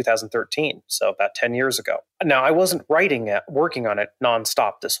 2013, so about 10 years ago. Now, I wasn't working on it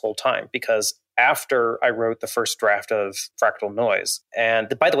nonstop this whole time, because after I wrote the first draft of Fractal Noise,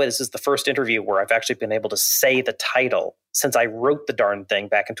 and by the way, this is the first interview where I've actually been able to say the title since I wrote the darn thing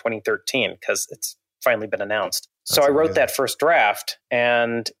back in 2013, because it's finally been announced. So I wrote that first draft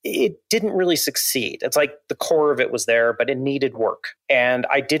and it didn't really succeed. It's like the core of it was there, but it needed work. And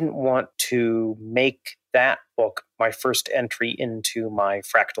I didn't want to make that book my first entry into my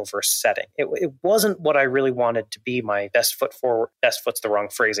Fractalverse setting. It wasn't what I really wanted to be my best foot forward. Best foot's the wrong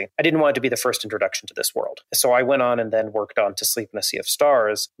phrasing. I didn't want it to be the first introduction to this world. So I went on and then worked on To Sleep in a Sea of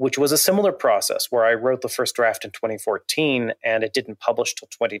Stars, which was a similar process where I wrote the first draft in 2014 and it didn't publish till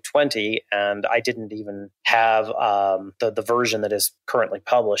 2020. And I didn't even have the version that is currently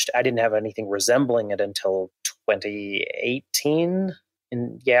published. I didn't have anything resembling it until 2018.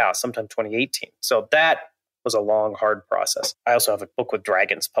 Sometime 2018. So that was a long, hard process. I also have a book with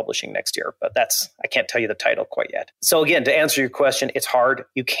dragons publishing next year, but I can't tell you the title quite yet. So again, to answer your question, it's hard.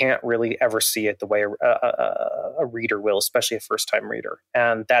 You can't really ever see it the way a reader will, especially a first-time reader.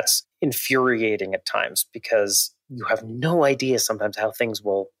 And that's infuriating at times because you have no idea sometimes how things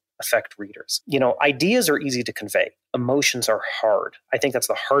will affect readers. Ideas are easy to convey. Emotions are hard. I think that's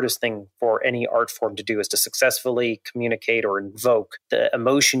the hardest thing for any art form to do is to successfully communicate or invoke the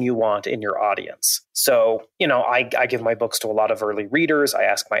emotion you want in your audience. So, I give my books to a lot of early readers. I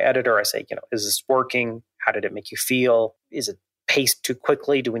ask my editor, I say, is this working? How did it make you feel? Is it paced too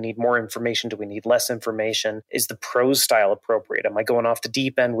quickly? Do we need more information? Do we need less information? Is the prose style appropriate? Am I going off the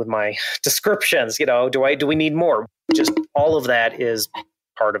deep end with my descriptions? Do we need more? Just all of that is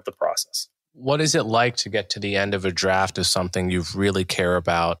part of the process. What is it like to get to the end of a draft of something you really care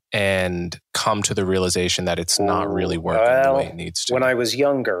about and come to the realization that it's not really working the way it needs to? When I was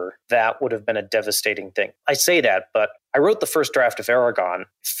younger, that would have been a devastating thing. I say that, but I wrote the first draft of Eragon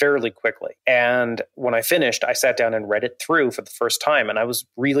fairly quickly. And when I finished, I sat down and read it through for the first time. And I was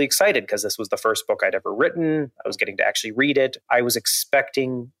really excited because this was the first book I'd ever written. I was getting to actually read it. I was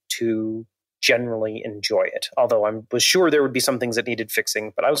expecting to generally enjoy it. Although I was sure there would be some things that needed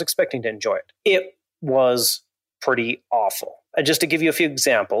fixing, but I was expecting to enjoy it. It was pretty awful. And just to give you a few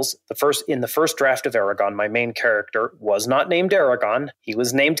examples, in the first draft of Eragon, my main character was not named Eragon. He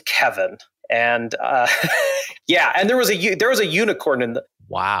was named Kevin. And and there was a unicorn in the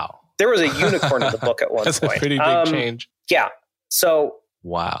There was a unicorn in the book at one point. That's a pretty big change. Yeah. So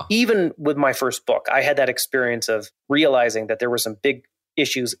wow. Even with my first book, I had that experience of realizing that there were some big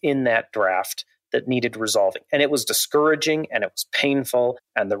issues in that draft that needed resolving. And it was discouraging and it was painful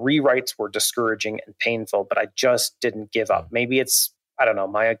and the rewrites were discouraging and painful, but I just didn't give up. Maybe it's, I don't know,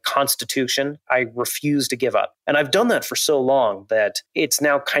 my constitution. I refuse to give up. And I've done that for so long that it's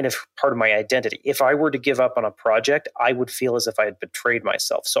now kind of part of my identity. If I were to give up on a project, I would feel as if I had betrayed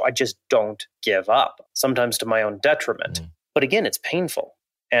myself. So I just don't give up, sometimes to my own detriment. But again, it's painful.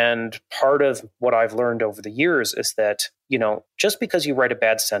 And part of what I've learned over the years is that, just because you write a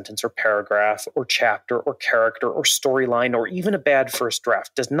bad sentence or paragraph or chapter or character or storyline or even a bad first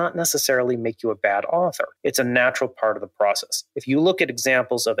draft does not necessarily make you a bad author. It's a natural part of the process. If you look at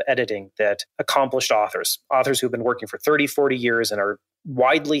examples of editing that accomplished authors who've been working for 30, 40 years and are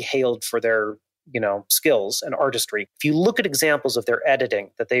widely hailed for their skills and artistry. If you look at examples of their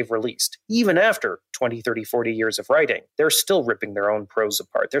editing that they've released, even after 20, 30, 40 years of writing, they're still ripping their own prose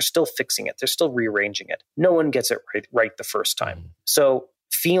apart. They're still fixing it. They're still rearranging it. No one gets it right the first time. So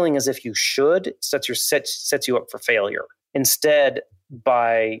feeling as if you should sets you up for failure. Instead,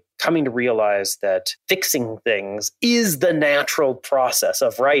 by coming to realize that fixing things is the natural process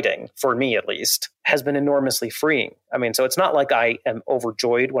of writing, for me at least, has been enormously freeing. I mean, so it's not like I am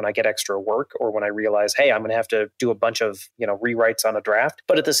overjoyed when I get extra work or when I realize, hey, I'm going to have to do a bunch of, rewrites on a draft.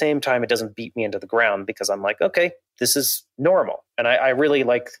 But at the same time, it doesn't beat me into the ground because I'm like, okay, this is normal. And I really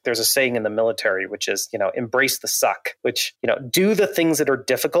there's a saying in the military, which is, embrace the suck, which, do the things that are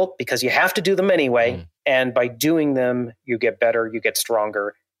difficult because you have to do them anyway. And by doing them, you get better, you get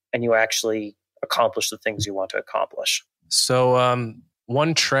stronger, and you actually accomplish the things you want to accomplish. So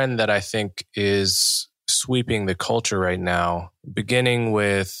one trend that I think is sweeping the culture right now, beginning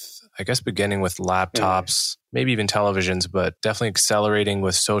with laptops, maybe even televisions, but definitely accelerating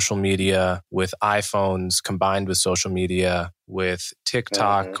with social media, with iPhones combined with social media, with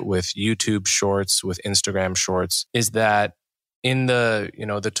TikTok, with YouTube Shorts, with Instagram Shorts, is that in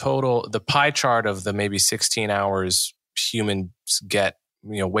the pie chart of the maybe 16 hours humans get,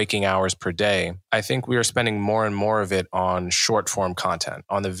 waking hours per day, I think we are spending more and more of it on short form content,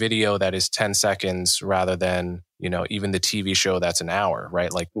 on the video that is 10 seconds rather than, even the TV show that's an hour,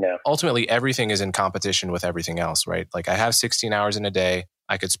 right? Ultimately everything is in competition with everything else, right? Like I have 16 hours in a day.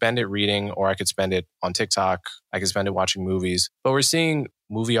 I could spend it reading or I could spend it on TikTok. I could spend it watching movies. But we're seeing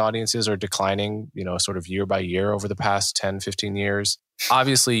movie audiences are declining, sort of year by year over the past 10, 15 years.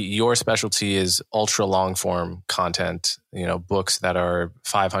 Obviously, your specialty is ultra long form content, books that are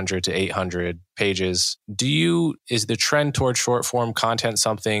 500 to 800 pages. Is the trend toward short form content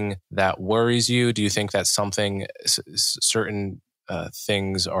something that worries you? Do you think that certain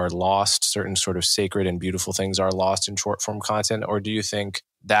things are lost, certain sort of sacred and beautiful things are lost in short form content? Or do you think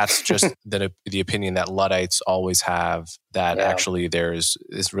that's just the opinion that Luddites always have, that actually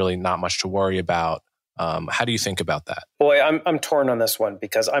is really not much to worry about? How do you think about that? Boy, I'm torn on this one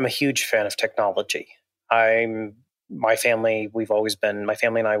because I'm a huge fan of technology. My family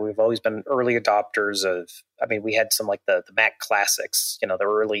and I, we've always been early adopters of, we had some like the Mac classics, the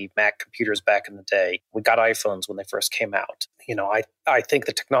early Mac computers back in the day. We got iPhones when they first came out. I think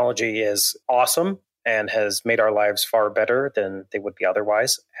the technology is awesome and has made our lives far better than they would be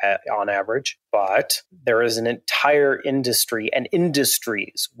otherwise on average. But there is an entire industry and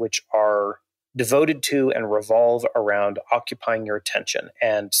industries which are devoted to and revolve around occupying your attention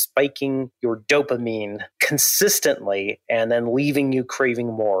and spiking your dopamine consistently and then leaving you craving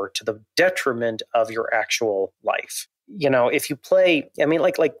more to the detriment of your actual life. If you play,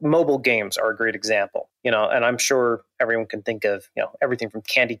 like mobile games are a great example, and I'm sure everyone can think of, everything from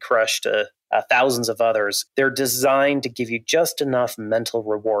Candy Crush to thousands of others. They're designed to give you just enough mental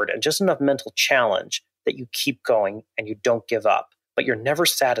reward and just enough mental challenge that you keep going and you don't give up. But you're never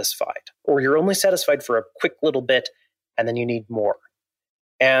satisfied, or you're only satisfied for a quick little bit and then you need more.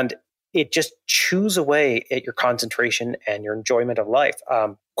 And it just chews away at your concentration and your enjoyment of life.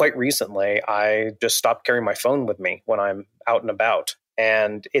 Quite recently, I just stopped carrying my phone with me when I'm out and about.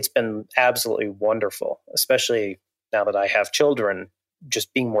 And it's been absolutely wonderful, especially now that I have children,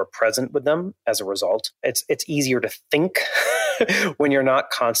 just being more present with them as a result. It's easier to think when you're not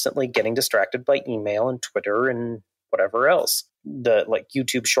constantly getting distracted by email and Twitter and whatever else. Like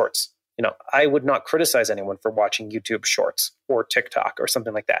YouTube Shorts. I would not criticize anyone for watching YouTube Shorts or TikTok or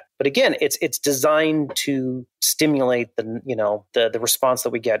something like that. But again, it's designed to stimulate the response that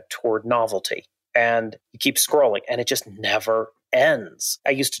we get toward novelty. And you keep scrolling and it just never ends.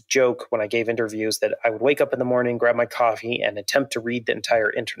 I used to joke when I gave interviews that I would wake up in the morning, grab my coffee, and attempt to read the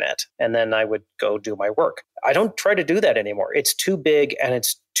entire internet. And then I would go do my work. I don't try to do that anymore. It's too big and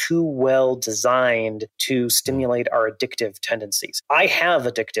it's too well designed to stimulate our addictive tendencies. I have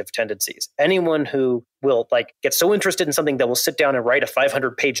addictive tendencies. Anyone who will get so interested in something that will sit down and write a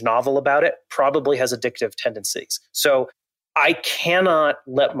 500-page novel about it probably has addictive tendencies. So I cannot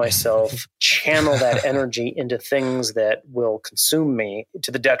let myself channel that energy into things that will consume me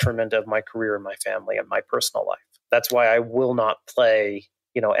to the detriment of my career and my family and my personal life. That's why I will not play,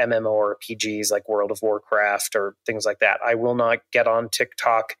 MMORPGs like World of Warcraft or things like that. I will not get on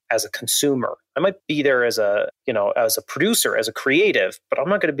TikTok as a consumer. I might be there as a producer, as a creative, but I'm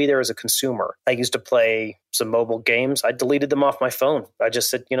not going to be there as a consumer. I used to play some mobile games. I deleted them off my phone. I just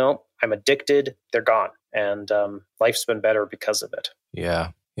said, I'm addicted. They're gone. And life's been better because of it. Yeah.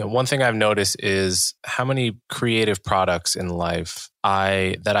 One thing I've noticed is how many creative products in life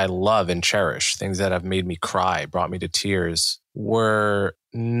that I love and cherish, things that have made me cry, brought me to tears, were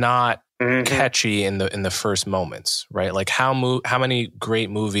not catchy in the first moments, right? Like how many great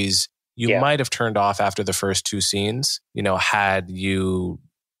movies you might have turned off after the first two scenes, had you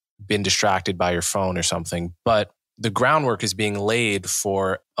been distracted by your phone or something. But the groundwork is being laid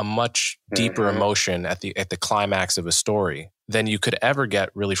for a much deeper emotion at the climax of a story than you could ever get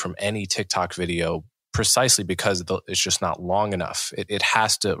really from any TikTok video, precisely because it's just not long enough. It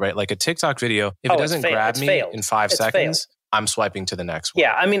has to, right? Like a TikTok video, if it doesn't grab me in 5 seconds, I'm swiping to the next one.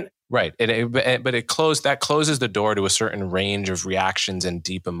 Yeah, right. But it closes the door to a certain range of reactions and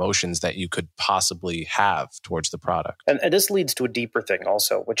deep emotions that you could possibly have towards the product. And this leads to a deeper thing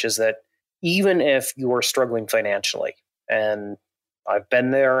also, which is that even if you are struggling financially, and I've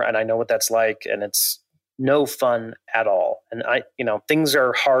been there and I know what that's like, and it's no fun at all. And things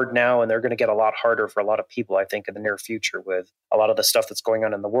are hard now and they're going to get a lot harder for a lot of people, I think, in the near future with a lot of the stuff that's going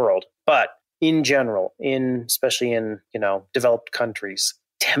on in the world. But in general, especially in, developed countries,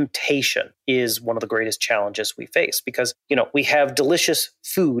 temptation is one of the greatest challenges we face because, we have delicious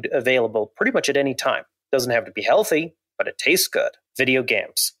food available pretty much at any time. It doesn't have to be healthy, but it tastes good. Video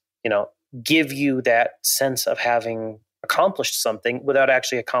games, give you that sense of having accomplished something without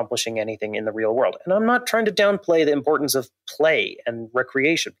actually accomplishing anything in the real world. And I'm not trying to downplay the importance of play and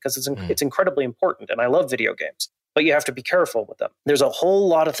recreation because it's incredibly important. And I love video games, but you have to be careful with them. There's a whole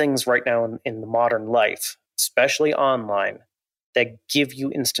lot of things right now in the modern life, especially online, that give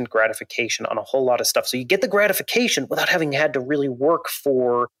you instant gratification on a whole lot of stuff. So you get the gratification without having had to really work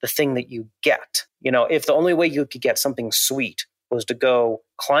for the thing that you get. If the only way you could get something sweet was to go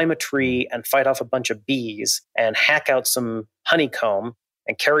climb a tree and fight off a bunch of bees and hack out some honeycomb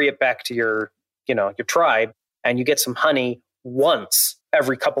and carry it back to your tribe, and you get some honey once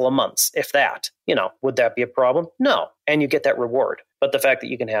every couple of months, if that, would that be a problem? No. And you get that reward. But the fact that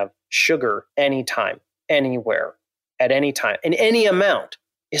you can have sugar anytime, anywhere, at any time, in any amount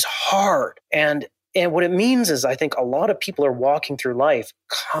is hard. And what it means is I think a lot of people are walking through life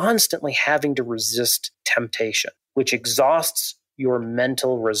constantly having to resist temptation, which exhausts your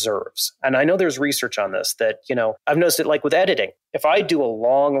mental reserves. And I know there's research on this that, I've noticed it like with editing. If I do a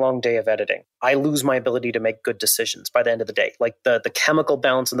long, long day of editing, I lose my ability to make good decisions by the end of the day. Like the chemical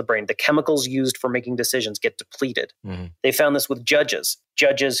balance in the brain, the chemicals used for making decisions get depleted. Mm-hmm. They found this with judges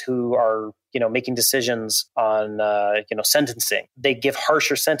who are, making decisions on, sentencing. They give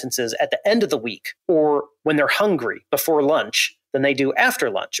harsher sentences at the end of the week or when they're hungry before lunch than they do after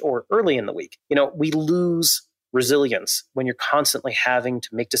lunch or early in the week. We lose resilience when you're constantly having to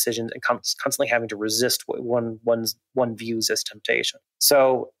make decisions and constantly having to resist what one views as temptation.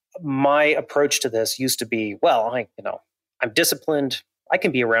 So my approach to this used to be, I'm disciplined. I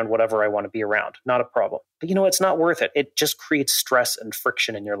can be around whatever I want to be around. Not a problem. But it's not worth it. It just creates stress and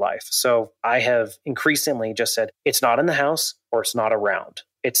friction in your life. So I have increasingly just said, it's not in the house or it's not around.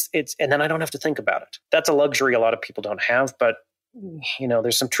 It's, and then I don't have to think about it. That's a luxury a lot of people don't have, but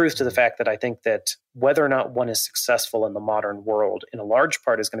there's some truth to the fact that I think that whether or not one is successful in the modern world, in a large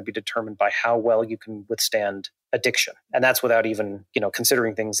part, is going to be determined by how well you can withstand addiction. And that's without even,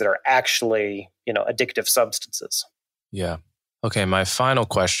 considering things that are actually, addictive substances. Yeah. Okay. My final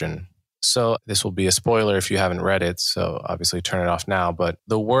question. So this will be a spoiler if you haven't read it. So obviously turn it off now. But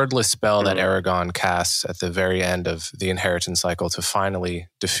the wordless spell that Eragon casts at the very end of the inheritance cycle to finally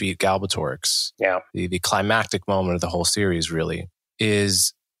defeat Galbatorix, the climactic moment of the whole series really,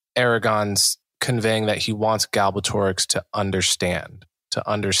 is Eragon's conveying that he wants Galbatorix to understand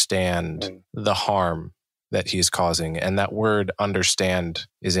the harm that he's causing. And that word understand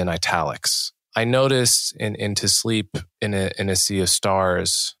is in italics. I noticed in To Sleep in a Sea of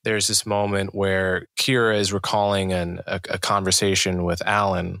Stars, there's this moment where Kira is recalling a conversation with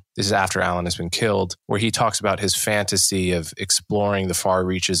Alan. This is after Alan has been killed, where he talks about his fantasy of exploring the far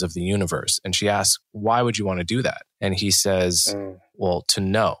reaches of the universe. And she asks, why would you want to do that? And he says, well, to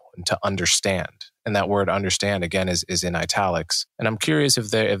know and to understand. And that word understand, again, is in italics. And I'm curious if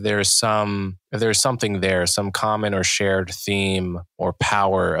there's something there, some common or shared theme or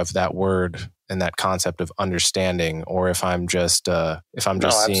power of that word and that concept of understanding, or if I'm just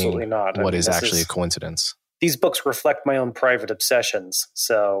seeing what is actually a coincidence. These books reflect my own private obsessions.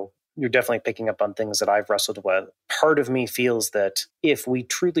 So you're definitely picking up on things that I've wrestled with. Part of me feels that if we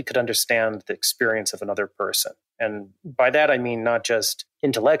truly could understand the experience of another person, and by that I mean not just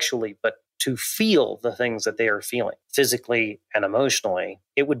intellectually, but to feel the things that they are feeling physically and emotionally,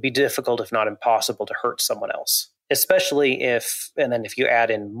 it would be difficult, if not impossible, to hurt someone else. Especially if you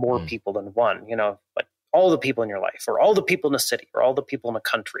add in more people than one, like all the people in your life, or all the people in a city, or all the people in a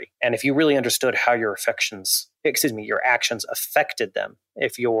country. And if you really understood how your actions affected them,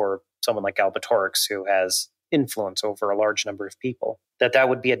 if you're someone like Galbatorix who has influence over a large number of people, that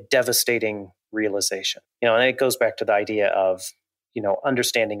would be a devastating realization. And it goes back to the idea of,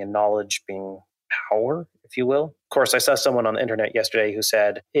 understanding and knowledge being power, if you will. Of course, I saw someone on the internet yesterday who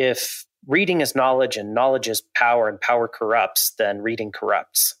said, if reading is knowledge and knowledge is power and power corrupts, then reading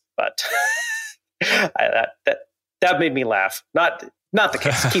corrupts. But that made me laugh. Not the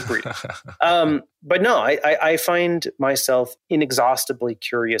case. Keep reading. But no, I find myself inexhaustibly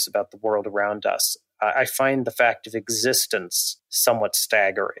curious about the world around us. I find the fact of existence somewhat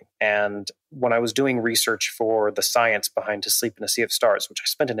staggering. And when I was doing research for the science behind To Sleep in a Sea of Stars, which I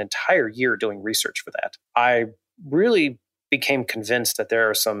spent an entire year doing research for that, I really became convinced that there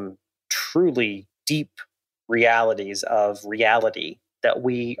are some truly deep realities of reality that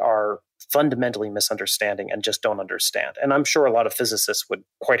we are fundamentally misunderstanding and just don't understand. And I'm sure a lot of physicists would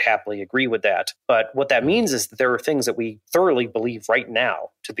quite happily agree with that. But what that means is that there are things that we thoroughly believe right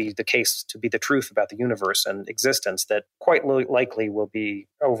now to be the case, to be the truth about the universe and existence, that quite likely will be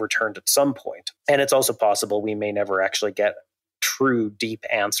overturned at some point. And it's also possible we may never actually get true deep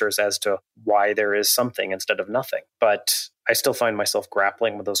answers as to why there is something instead of nothing. But I still find myself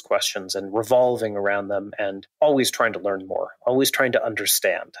grappling with those questions and revolving around them and always trying to learn more, always trying to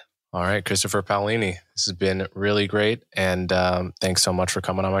understand. All right, Christopher Paolini, this has been really great. And thanks so much for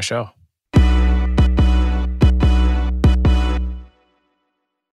coming on my show.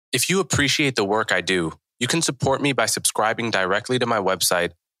 If you appreciate the work I do, you can support me by subscribing directly to my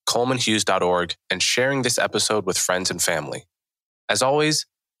website, colemanhughes.org, and sharing this episode with friends and family. As always,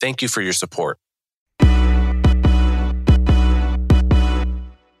 thank you for your support.